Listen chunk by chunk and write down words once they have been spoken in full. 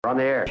On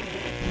the air.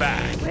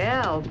 Back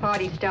Well,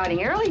 party's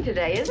starting early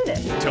today, isn't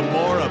it? to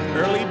more of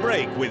Early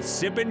Break with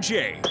Sip and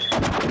Jake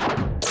on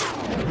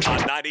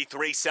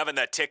 93.7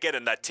 The Ticket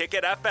and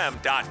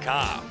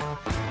theticketfm.com.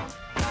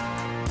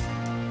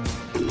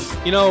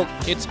 You know,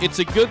 it's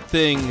a good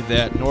thing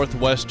that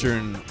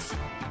Northwestern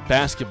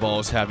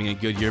basketball is having a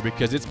good year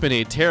because it's been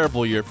a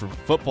terrible year for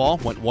football.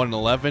 Went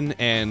 1-11,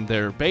 and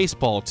their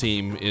baseball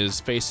team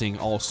is facing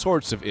all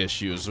sorts of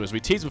issues. So as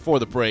we teased before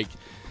the break,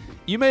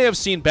 you may have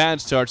seen bad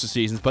starts to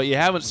seasons, but you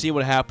haven't seen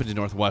what happened in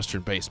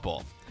Northwestern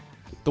baseball.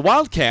 The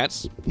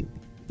Wildcats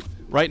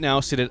right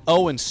now sit at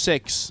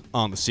 0-6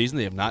 on the season.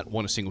 They have not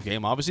won a single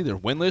game. Obviously, they're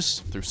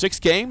winless through 6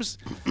 games.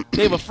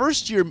 They have a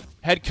first-year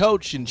head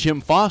coach in Jim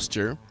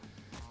Foster.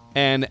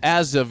 And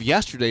as of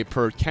yesterday,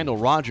 per Kendall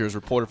Rogers,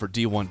 reporter for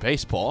D1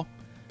 Baseball,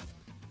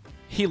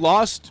 he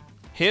lost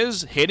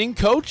his hitting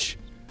coach,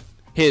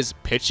 his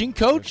pitching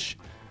coach,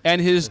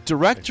 and his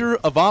director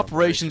of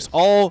operations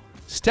all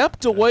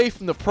stepped away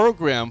from the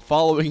program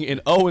following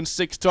an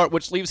 0-6 start,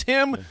 which leaves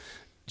him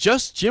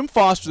just Jim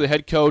Foster, the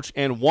head coach,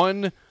 and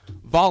one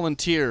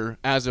volunteer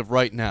as of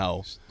right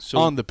now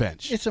on the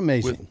bench. It's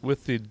amazing.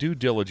 With the due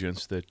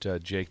diligence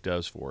that Jake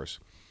does for us,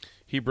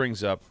 he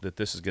brings up that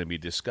this is going to be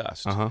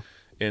discussed.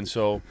 And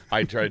so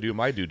I try to do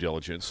my due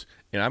diligence,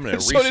 and I'm going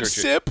to So did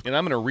research Sip. it. And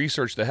I'm going to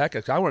research the heck out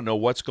of it. I want to know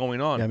what's going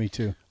on. Yeah, me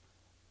too.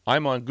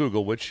 I'm on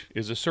Google, which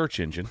is a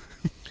search engine.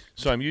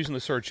 So I'm using the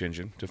search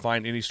engine to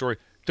find any story.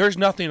 There's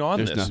nothing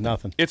on this.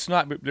 Nothing. It's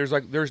not. There's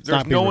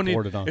not no being one.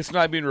 reported on. It's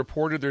not being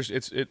reported.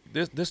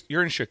 This.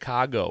 You're in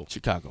Chicago.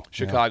 Chicago.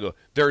 Yeah.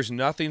 There's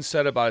nothing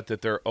said about it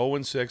that they're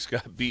 0-6,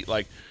 got beat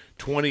like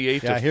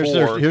 28 Yeah, to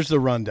 4. here's the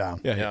rundown.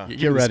 Yeah.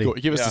 Get ready.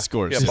 Give us the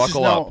scores. Yeah,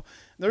 buckle up.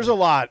 There's a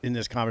lot in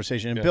this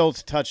conversation, and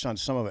Bill's touched on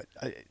some of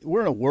it. We're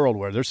in a world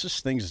where there's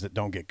just things that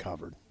don't get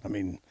covered. I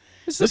mean,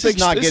 this is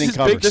not getting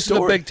covered. This is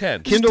the Big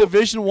Ten. Kindle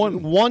Division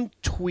One. One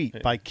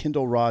tweet by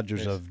Kendall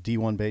Rogers of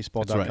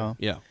D1Baseball.com. That's right.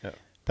 Yeah.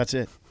 That's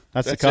it.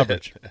 That's the That's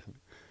coverage. it.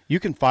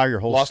 You can fire your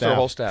whole Lost staff. their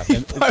whole staff.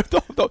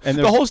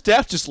 The whole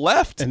staff just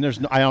left. And there's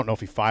I don't know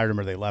if he fired him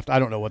or they left. I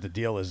don't know what the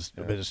deal is,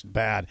 but it's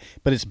bad.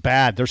 But it's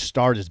bad. Their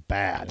start is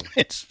bad.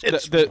 It's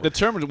the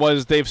term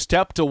was they've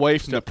stepped away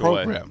from the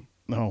program.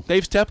 No.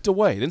 They've stepped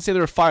away. It didn't say they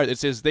were fired. It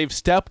says they've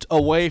stepped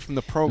away from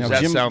the program.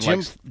 Now,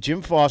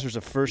 Jim Foster's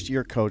a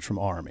first-year coach from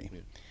Army.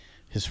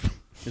 His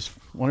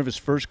one of his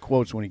first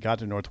quotes when he got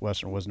to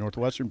Northwestern was,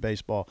 "Northwestern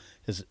baseball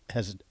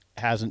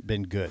hasn't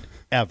been good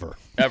ever."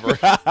 Ever.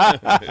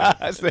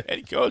 That's the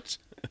head coach.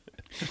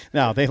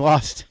 Now they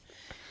lost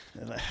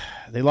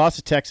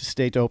to Texas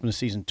State to open the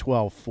season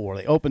 12-4.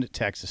 They opened at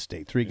Texas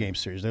State, 3-game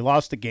series. They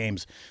lost the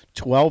games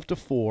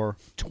 12-4,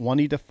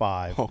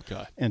 20-5, oh,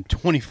 God, and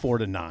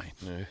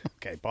 24-9.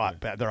 Okay,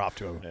 they're off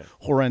to a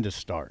horrendous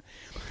start.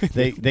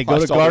 They go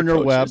to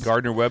Gardner-Webb.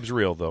 Gardner-Webb's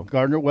real, though.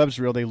 Gardner-Webb's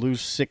real. They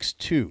lose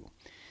 6-2.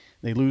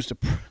 They lose to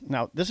 –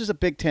 now, this is a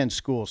Big Ten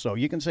school, so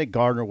you can say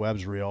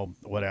Gardner-Webb's real,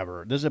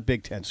 whatever. This is a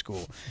Big Ten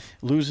school.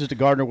 Loses to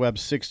Gardner-Webb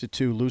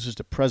 6-2, loses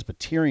to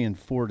Presbyterian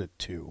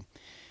 4-2,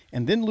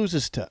 and then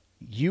loses to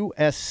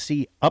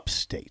USC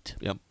Upstate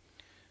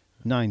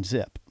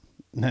 9-0.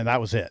 And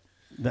that was it.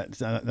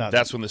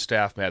 That's when the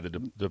staff had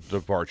the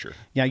departure.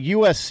 Yeah,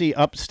 USC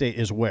Upstate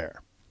is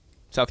where?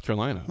 South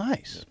Carolina.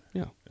 Nice.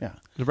 Yeah. Yeah.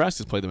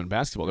 Nebraska's played them in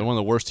basketball. They're one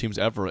of the worst teams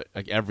ever,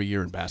 like every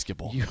year in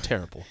basketball.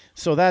 Terrible.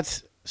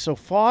 So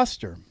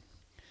Foster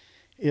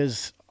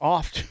is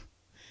off.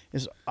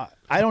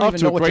 I don't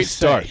even know what to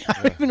say. I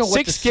don't even know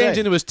what to say. 6 games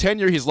into his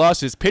tenure, he's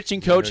lost his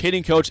pitching coach,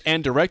 hitting coach,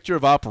 and director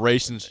of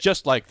operations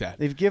just like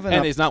that.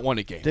 He's not won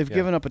a game. They've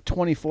given up a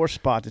 24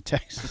 spot to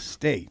Texas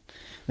State.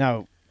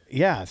 Now,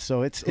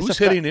 so it's who's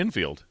hitting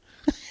infield?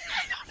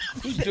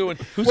 Who's doing?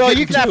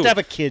 You could have to have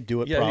a kid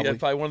do it. Probably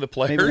Probably one of the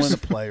players. Maybe one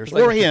of the players,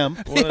 or him.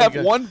 They have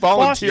one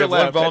volunteer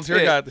left. One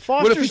volunteer guy.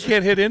 What if he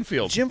can't hit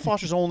infield? Jim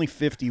Foster's only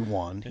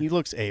 51. He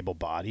looks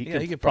able-bodied.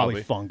 He could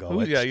probably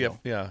fungo.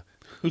 Yeah.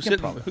 Who's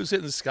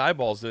hitting the sky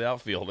balls to the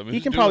outfield? I mean,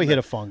 he can probably hit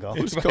a fungo.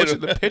 Who's coaching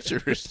the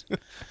pitchers?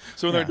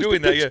 So when they're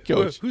doing that,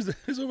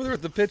 who's over there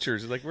with the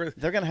pitchers? Like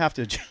they're going to have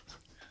to.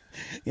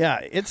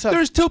 Yeah,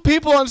 there's 2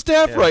 people on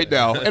staff right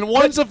now, and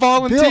one's a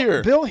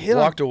volunteer. Bill hit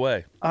walked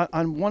away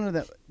on one of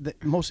the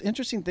most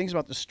interesting things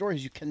about the story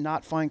is you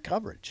cannot find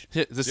coverage.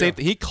 The same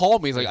thing. He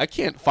called me. He's like, I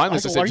can't find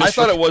this. I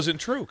thought it wasn't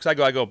true because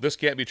I go, this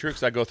can't be true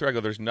because I go through. I go,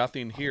 there's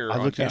nothing here. I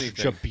looked at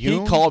anything.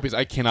 He called me because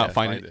I cannot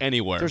find it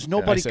anywhere. There's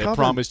nobody I said, covering. I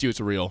promise you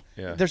it's real.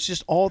 Yeah. There's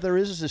just all there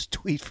is this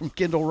tweet from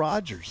Kendall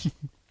Rogers.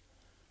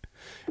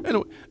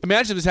 And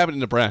imagine this happened in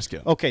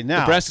Nebraska. Okay,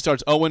 now Nebraska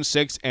starts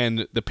 0-6,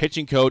 and the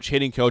pitching coach,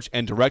 hitting coach,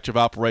 and director of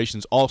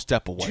operations all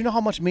step away. Do you know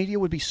how much media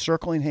would be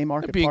circling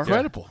Haymarket It'd be Park?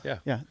 incredible.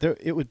 Yeah.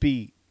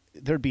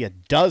 There'd be a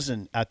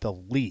dozen at the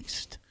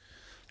least.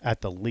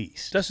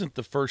 Doesn't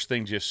the first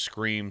thing just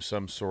scream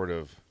some sort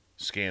of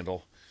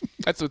scandal?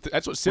 That's what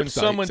when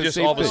someone just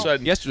all of a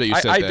sudden. Yesterday you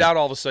said I that. doubt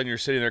all of a sudden you're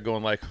sitting there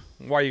going like,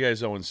 "Why are you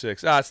guys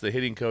 0-6?" It's the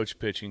hitting coach,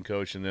 pitching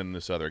coach, and then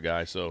this other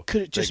guy. So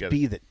could it just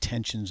be that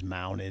tensions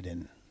mounted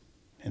and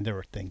there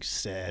were things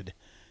said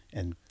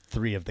and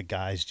 3 of the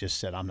guys just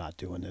said, I'm not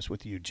doing this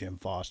with you, Jim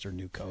Foster,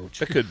 new coach.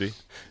 That could be.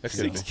 That could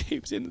 6 be.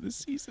 games into the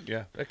season.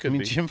 Yeah, that I could mean,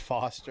 be. Jim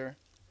Foster,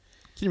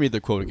 Can you read the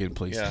quote again,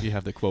 please? Yeah. If you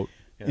have the quote.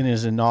 Yeah. in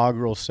his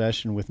inaugural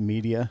session with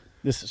media,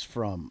 this is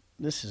from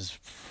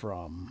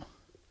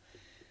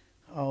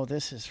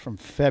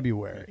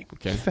February.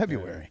 Okay.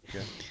 February.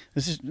 Yeah.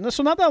 This is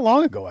so not that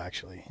long ago,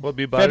 actually. Well, it'd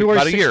be about, February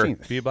about a year.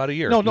 16th. Be about a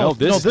year. No,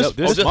 this past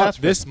month.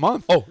 This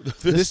month. Oh,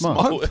 This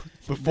month.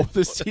 Before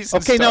the season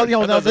Okay, started.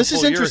 no, I thought it was this a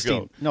is full year interesting.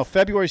 ago. No,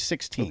 February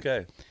 16th.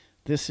 Okay.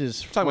 This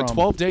is Talking about from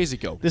 12 days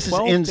ago. This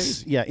 12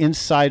 is days.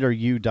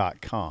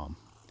 InsiderU.com.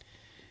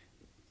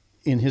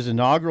 In his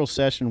inaugural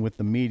session with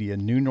the media,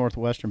 new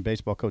Northwestern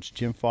baseball coach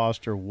Jim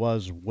Foster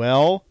was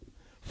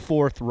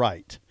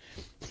forthright.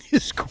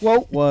 His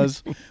quote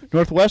was,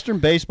 "Northwestern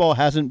baseball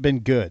hasn't been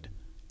good,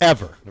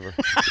 ever." That's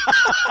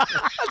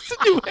the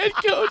new head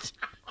coach.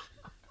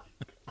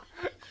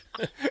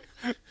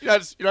 You're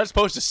not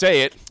supposed to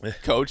say it,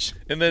 coach.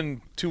 And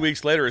then 2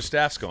 weeks later, his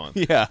staff's gone.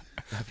 Yeah.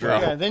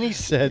 Yeah, then he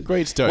said,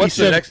 Great start. He What's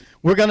the said, next-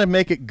 "We're going to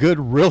make it good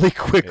really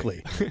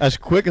quickly, as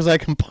quick as I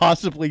can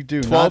possibly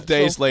do." 12 Not so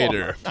days far.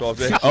 later. 12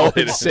 days Oh,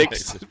 later.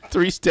 6,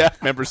 3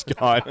 staff members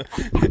gone,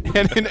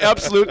 and in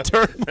absolute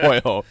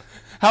turmoil.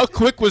 How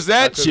quick was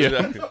that,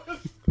 Jim?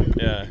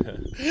 Yeah.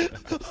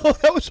 Oh,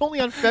 that was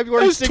only on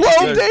February That was 16th.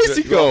 12 days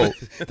ago.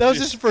 That was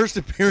his first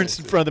appearance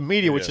in front of the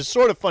media, which Yeah. is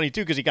sort of funny,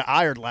 too, because he got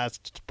hired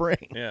last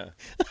spring. Yeah.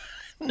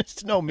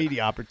 There's no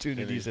media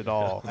opportunities at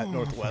all at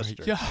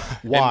Northwestern. God.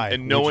 Why?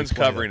 And no would you one's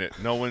play covering that?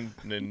 it. No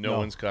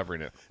one's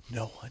covering it.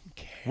 No one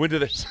cares. When do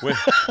they?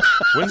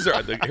 When's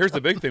their? Here's the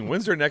big thing.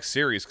 When's their next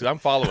series? Because I'm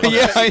following.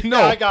 Yeah, this. I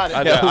know. I got it.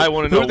 I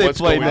want to Who know do they what's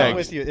play going I'm on.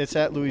 with you. It's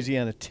at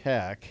Louisiana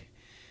Tech,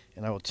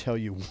 and I will tell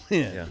you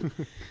when. Yeah.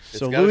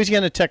 So gotta-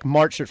 Louisiana Tech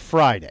marched at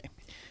Friday,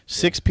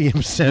 6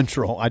 p.m.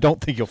 Central. I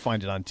don't think you'll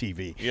find it on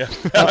TV. Yeah.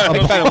 I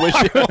kind of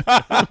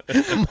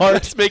wish you.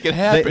 Let's make it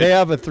happen. They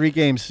have a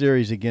 3-game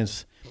series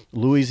against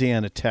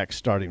Louisiana Tech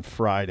starting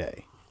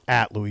Friday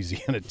at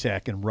Louisiana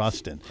Tech in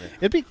Ruston.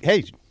 It'd be,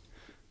 hey,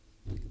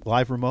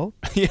 live remote?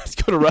 Yes,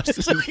 go to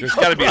Rustin. There's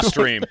got to be a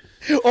stream.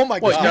 Oh, my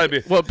There's God. got to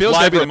be. Well, Bill's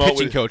live got to be the remote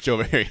pitching with- coach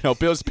over here.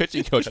 Bill's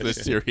pitching coach for this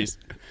series.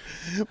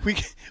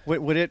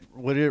 Would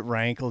it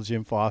rankle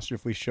Jim Foster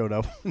if we showed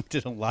up and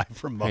did a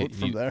live remote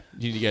from there?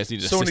 You guys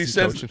need an So when he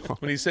assistant sends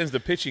coach. when he sends the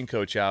pitching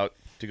coach out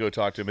to go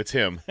talk to him, it's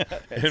him.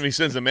 And when he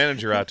sends the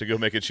manager out to go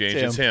make a change,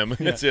 it's him.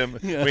 It's him.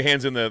 When he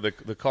hands in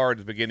the card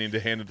at the beginning to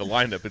hand in the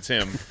lineup, it's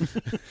him.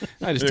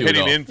 I just They're do it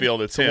hitting all.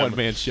 infield, it's It's a him.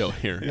 one-man show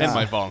here, and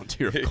my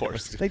volunteer, of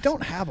course. They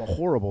don't have a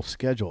horrible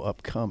schedule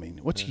upcoming.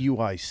 What's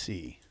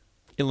UIC?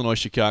 Illinois,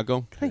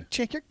 Chicago. Hey,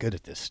 Jake, you're good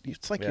at this.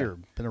 It's like Yeah.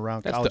 you've been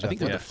around That's college. I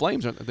think they're the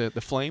athletics. Flames, aren't they?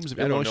 The Flames of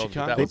I don't Illinois, know if that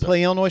Chicago. They was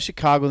play Illinois,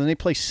 Chicago, then they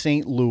play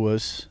St.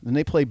 Louis, then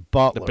they play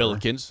Butler. The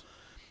Billikens.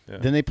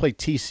 Then they play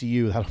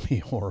TCU. That'll be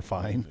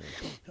horrifying.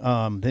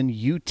 Then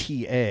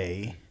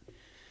UTA.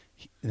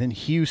 Then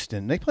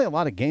Houston. They play a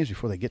lot of games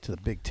before they get to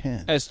the Big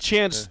Ten. As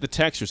Chance, the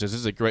texter says,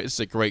 this is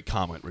a great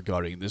comment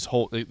regarding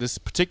this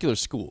particular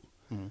school.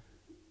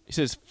 He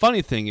says,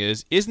 funny thing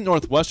is, isn't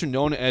Northwestern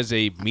known as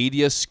a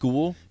media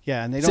school?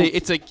 Yeah, and they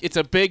It's don't. it's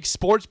a big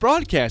sports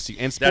broadcasting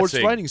and sports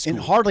a- writing school.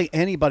 And hardly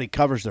anybody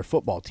covers their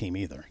football team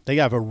either. They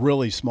have a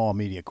really small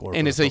media corps.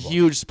 And for it's a football.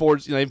 huge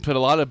sports. They put a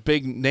lot of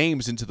big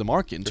names into the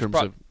market in terms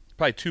of.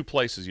 Probably two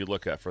places you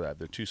look at for that.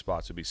 The two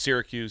spots would be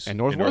Syracuse And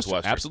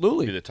Northwestern.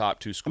 Absolutely. Would be the top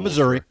two schools.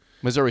 Missouri. for-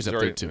 Missouri's up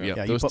there Missouri, too. yeah. Yeah,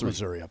 Yeah, you those put three.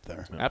 Missouri up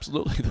there.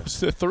 Absolutely,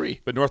 those are the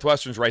three. But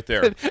Northwestern's right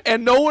there.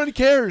 And no one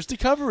cares to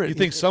cover it. You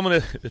think someone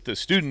at the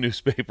student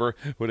newspaper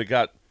would have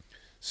got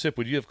Sip?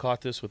 Would you have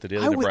caught this with the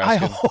Daily I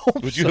Nebraska?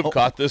 hope Would you so. have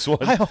caught this one?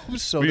 I hope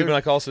so. Would you have been There-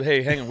 like, also,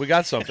 hey, hang on, we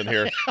got something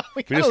here. We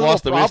we got just a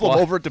lost the little we just problem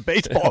lost- over at the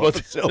baseball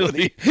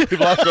facility. We've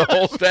lost the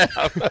whole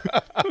staff.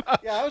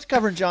 Yeah, I was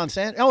covering John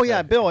Sanders. Oh,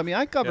 yeah, Bill. I mean,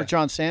 I covered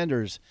John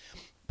Sanders.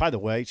 By the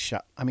way,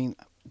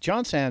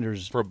 John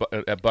Sanders.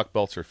 At Buck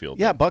Belzer Field.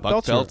 Yeah, Buck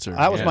Buck Belzer. Belzer,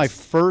 That was my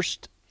yes.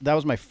 first. That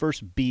was my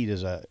first beat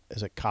as a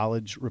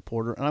college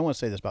reporter, and I want to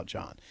say this about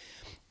John.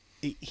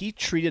 He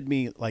treated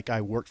me like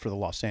I worked for the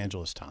Los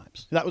Angeles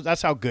Times.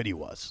 That's how good he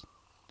was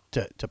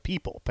to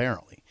people.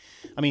 Apparently,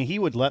 I mean, he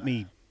would let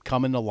me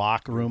come in the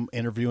locker room,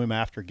 interview him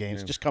after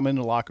games. Just come in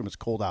the locker room. It's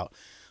cold out.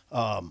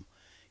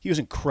 He was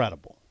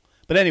incredible.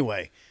 But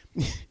anyway,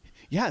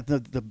 yeah,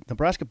 the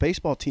Nebraska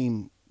baseball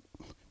team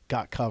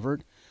got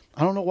covered.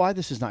 I don't know why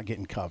this is not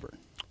getting covered.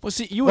 Well,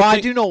 see, you would Well, I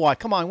think, do know why.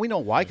 Come on, we know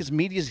why because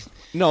media's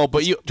No,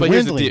 but it's but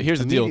here's the dwindling. deal. Here's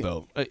the The deal,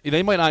 media- though.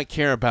 They might not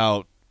care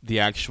about the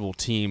actual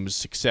team's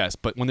success,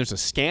 but when there's a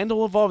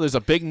scandal involved, there's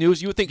a big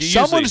news. You would think You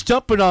someone's usually-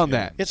 jumping on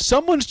that.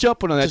 Someone's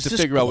jumping on that Does to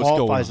this figure out what's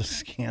going qualify on. as a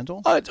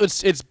scandal?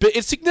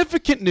 It's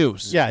significant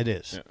news. Yeah, it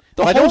is.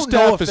 The I whole don't know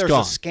staff if is there's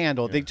gone. a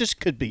scandal. They just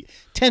could be.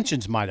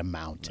 Tensions might have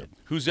mounted.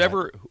 Who's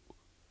ever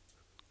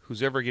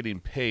getting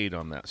paid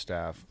on that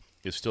staff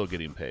is still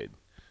getting paid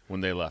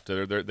when they left.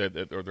 Or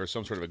there's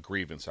some sort of a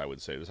grievance, I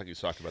would say. Just like you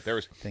talked about.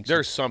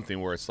 There's something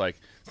where it's like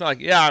it's not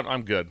like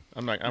I'm good.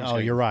 I'm not. I'm No, just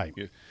gonna- you're right.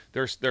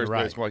 There's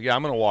right. it's more like,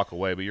 I'm going to walk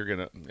away, but you're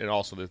gonna. And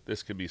also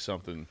this could be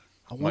something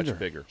I wonder. much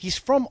bigger. He's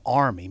from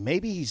Army.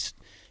 Maybe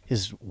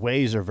his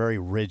ways are very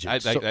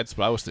rigid. That's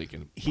what I was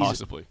thinking,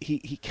 possibly.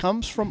 He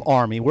comes from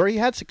Army, where he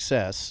had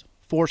success,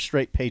 4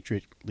 straight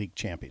Patriot League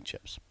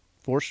championships.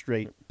 4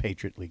 straight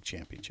Patriot League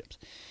championships.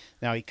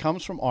 Now, he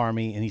comes from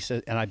Army, and he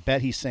said, and I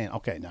bet he's saying,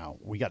 okay, now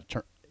we got to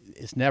turn.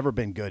 It's never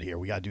been good here.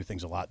 We got to do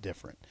things a lot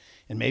different.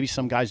 And maybe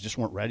some guys just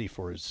weren't ready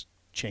for his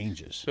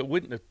changes. But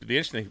wouldn't the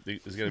interesting thing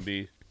is going to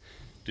be,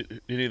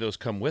 did any of those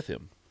come with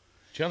him?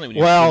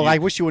 I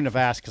wish you wouldn't have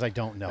asked because I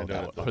don't know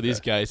that. For these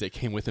guys that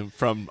came with him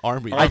from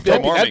Army.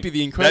 That'd be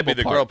the incredible That'd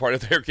be the girl part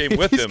if they came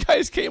with him. These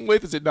guys came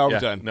with us and no,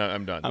 I'm done. No,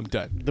 I'm done. I'm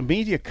done. The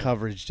media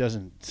coverage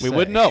doesn't We say.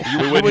 wouldn't know.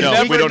 We wouldn't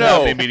know. We don't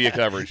have any media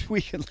coverage.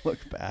 We can look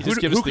back. Just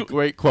give us the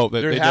great quote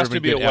that there they've has never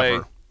to be been a way.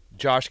 ever.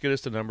 Josh, get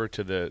us the number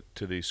to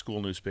the school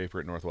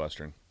newspaper at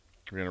Northwestern.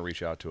 We're going to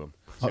reach out to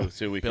him.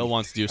 See we Bill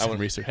wants to do some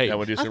research. Hey,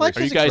 like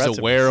are you guys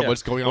aware of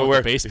what's going on with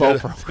the baseball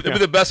program? It'd be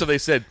the best if they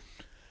said,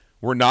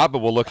 we're not, but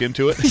we'll look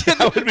into it.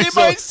 That would be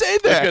might say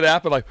that. That's going to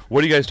happen. Like,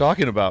 what are you guys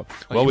talking about?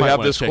 Well, we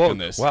have this quote.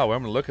 This. Wow,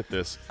 I'm going to look at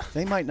this.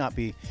 They might not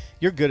be.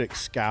 You're good at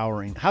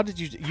scouring. How did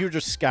you? You're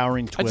just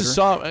scouring Twitter.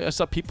 I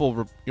saw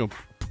people,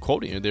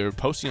 quoting it. They were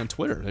posting on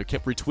Twitter. They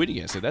kept retweeting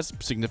it. I said that's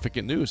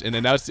significant news. And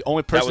then that was the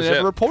only person that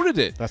ever reported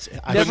it.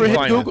 Never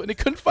hit Google. They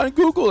couldn't find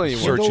Google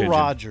anymore. Wendell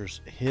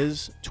Rogers,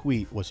 his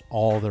tweet was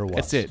all there was.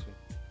 That's it.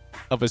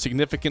 Of a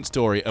significant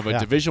story of a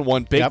Division I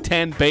Big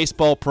Ten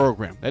baseball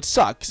program. That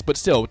sucks, but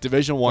still,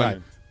 Division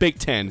I Big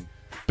Ten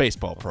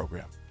baseball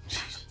program.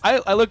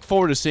 I look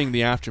forward to seeing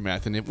the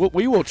aftermath, and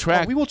we will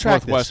track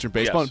Northwestern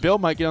baseball. Yes. And Bill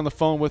might get on the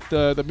phone with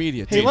the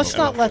media team. Hey, let's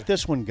not let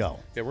this one go.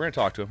 Yeah, we're going to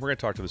talk to him. We're going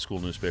to talk to the school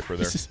newspaper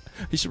there.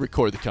 He should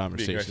record the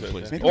conversation,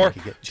 please. Maybe we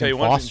could get Jim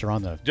Foster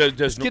on the.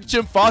 Let's get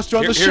Jim Foster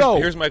on the show.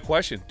 Here's my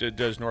question: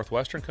 does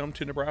Northwestern come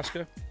to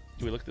Nebraska?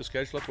 Do we look at the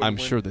schedule? I'm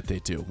sure that they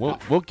do.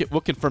 We'll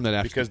confirm that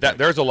after. Because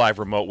there's a live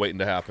remote waiting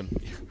to happen.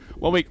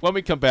 When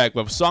we come back,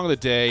 we'll have Song of the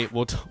Day.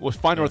 We'll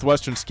find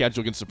Northwestern's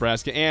schedule against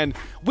Nebraska, and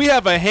we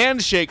have a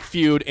handshake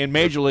feud in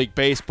Major League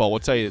Baseball. We'll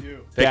tell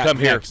you. They come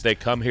here. They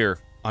come here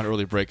on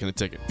Early Break in the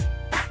Ticket.